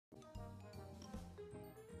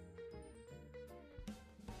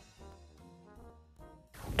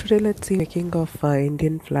Today let's see making of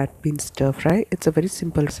Indian flat bean stir fry. It's a very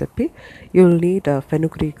simple recipe. You'll need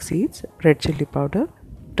fenugreek seeds, red chili powder,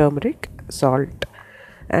 turmeric, salt,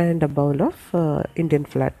 and a bowl of Indian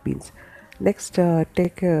flat beans. Next,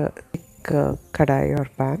 take a kadai or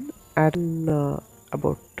pan, add in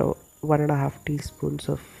about 1.5 teaspoons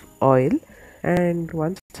of oil, and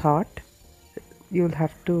once it's hot, you'll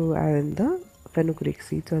have to add in the fenugreek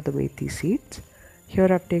seeds or the methi seeds. Here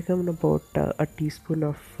I've taken about a teaspoon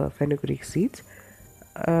of fenugreek seeds.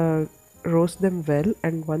 Uh, Roast them well,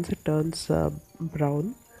 and once it turns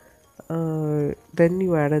brown, then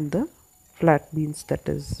you add in the flat beans. That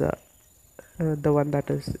is the one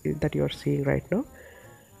that you're seeing right now.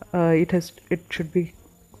 It should be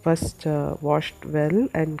first washed well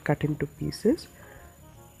and cut into pieces,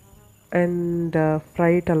 and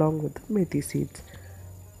fry it along with the methi seeds.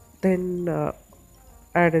 Then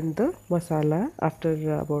add in the masala after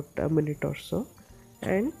about a minute or so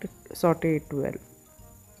and saute it well.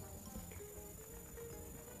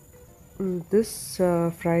 This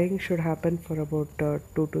frying should happen for about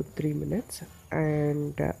 2 to 3 minutes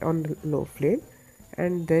and on the low flame,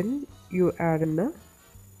 and then you add in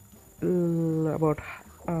about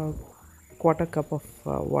a quarter cup of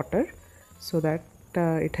water, so that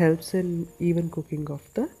it helps in even cooking of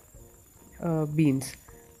the beans.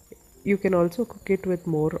 You can also cook it with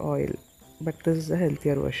more oil, but this is a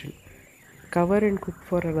healthier version. Cover and cook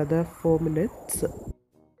for another 4 minutes